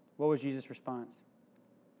 What was Jesus' response?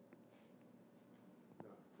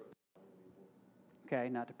 Okay,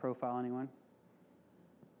 not to profile anyone.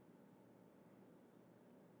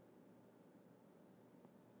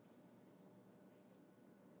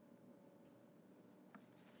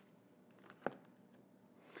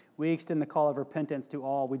 We extend the call of repentance to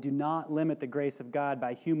all. We do not limit the grace of God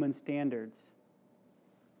by human standards.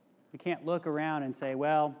 We can't look around and say,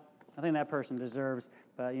 well, I think that person deserves,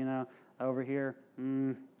 but, over here,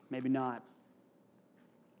 maybe not.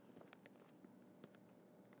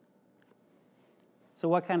 So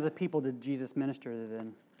what kinds of people did Jesus minister to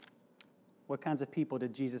then? What kinds of people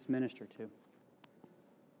did Jesus minister to?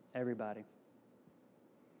 Everybody.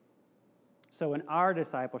 So in our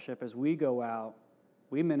discipleship, as we go out,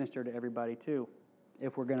 we minister to everybody too.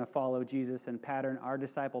 If we're going to follow Jesus and pattern our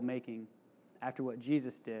disciple making after what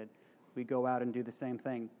Jesus did, we go out and do the same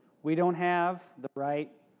thing. We don't have the right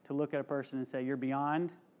to look at a person and say, you're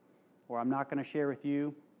beyond, or I'm not going to share with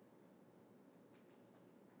you.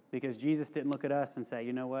 Because Jesus didn't look at us and say,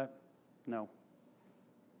 you know what? No.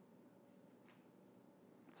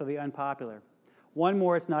 So the unpopular. One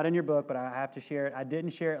more, it's not in your book, but I have to share it. I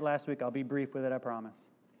didn't share it last week. I'll be brief with it, I promise.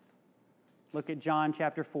 Look at John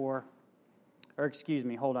chapter 4. Or excuse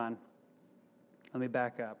me, hold on. Let me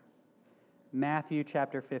back up. Matthew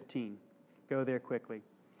chapter 15. Go there quickly.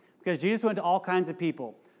 Because Jesus went to all kinds of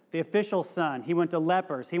people. The official's son. He went to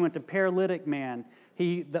lepers. He went to paralytic man.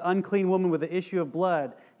 The unclean woman with the issue of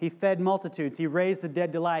blood. He fed multitudes. He raised the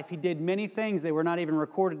dead to life. He did many things that were not even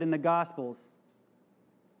recorded in the Gospels.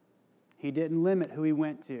 He didn't limit who he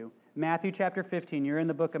went to. Matthew chapter 15. You're in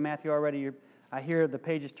the book of Matthew already. I hear the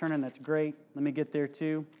pages turning. That's great. Let me get there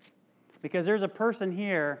too. Because there's a person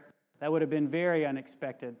here that would have been very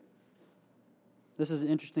unexpected. This is an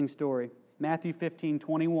interesting story. Matthew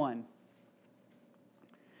 15:21.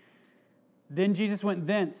 Then Jesus went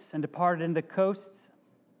thence and departed into the coasts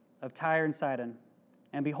of Tyre and Sidon.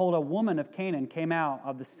 And behold, a woman of Canaan came out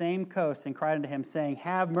of the same coast and cried unto him, saying,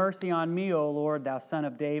 Have mercy on me, O Lord, thou son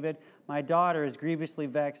of David. My daughter is grievously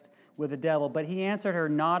vexed with the devil. But he answered her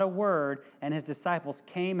not a word, and his disciples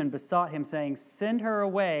came and besought him, saying, Send her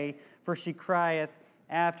away, for she crieth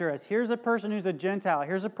after us. Here's a person who's a Gentile.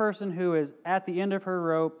 Here's a person who is at the end of her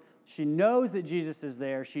rope. She knows that Jesus is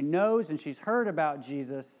there. She knows and she's heard about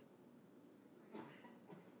Jesus.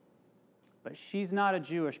 But she's not a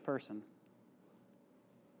Jewish person.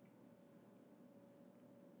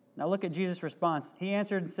 Now look at Jesus' response. He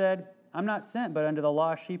answered and said, I'm not sent but unto the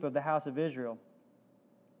lost sheep of the house of Israel.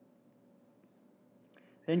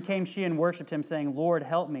 Then came she and worshipped him, saying, Lord,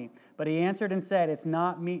 help me. But he answered and said, It's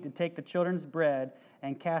not meet to take the children's bread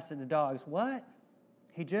and cast it to dogs. What?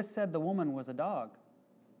 He just said the woman was a dog.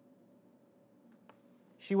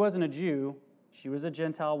 She wasn't a Jew. She was a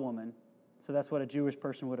Gentile woman. So that's what a Jewish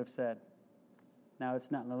person would have said. Now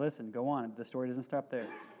it's not. Now listen, go on. The story doesn't stop there.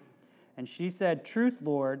 And she said, Truth,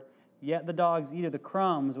 Lord, yet the dogs eat of the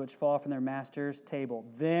crumbs which fall from their master's table.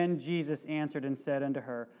 Then Jesus answered and said unto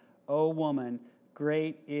her, O woman,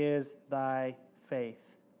 great is thy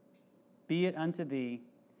faith. Be it unto thee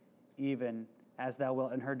even as thou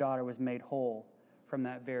wilt. And her daughter was made whole from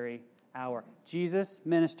that very hour. Jesus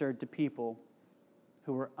ministered to people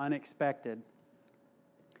who were unexpected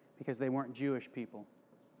because they weren't Jewish people.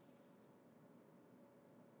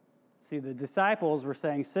 See, the disciples were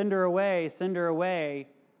saying, send her away,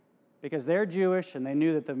 because they're Jewish, and they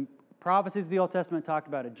knew that the prophecies of the Old Testament talked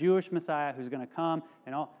about a Jewish Messiah who's going to come,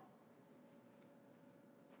 and all.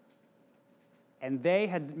 And they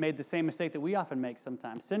had made the same mistake that we often make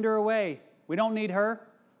sometimes. Send her away. We don't need her.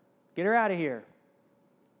 Get her out of here.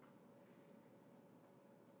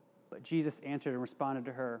 But Jesus answered and responded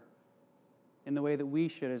to her in the way that we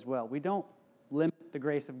should as well. We don't limit the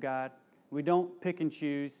grace of God. We don't pick and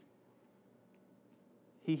choose.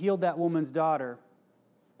 He healed that woman's daughter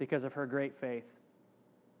because of her great faith.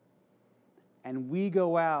 And we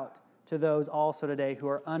go out to those also today who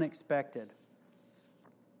are unexpected,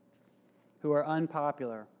 who are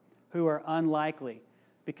unpopular, who are unlikely.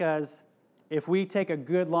 Because if we take a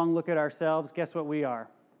good long look at ourselves, guess what we are?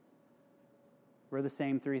 We're the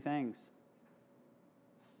same three things.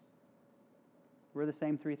 We're the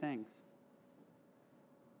same three things.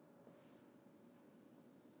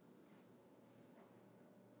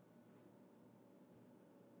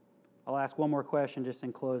 I'll ask one more question just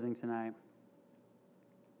in closing tonight.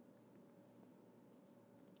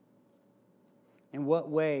 In what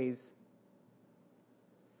ways,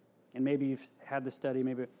 and maybe you've had the study,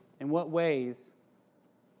 in what ways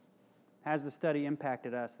has the study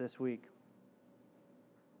impacted us this week?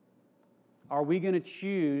 Are we going to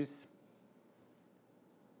choose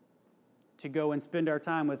to go and spend our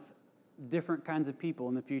time with different kinds of people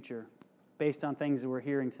in the future based on things that we're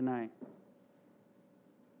hearing tonight?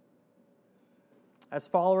 As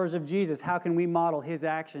followers of Jesus, how can we model his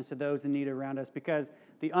actions to those in need around us? Because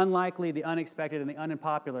the unlikely, the unexpected, and the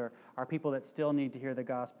unpopular are people that still need to hear the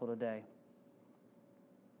gospel today.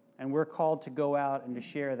 And we're called to go out and to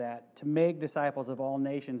share that. To make disciples of all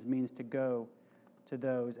nations means to go to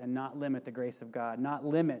those and not limit the grace of God, not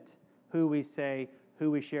limit who we say, who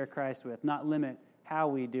we share Christ with, not limit how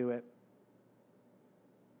we do it,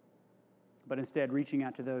 but instead reaching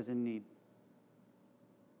out to those in need.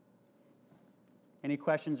 Any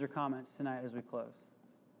questions or comments tonight as we close?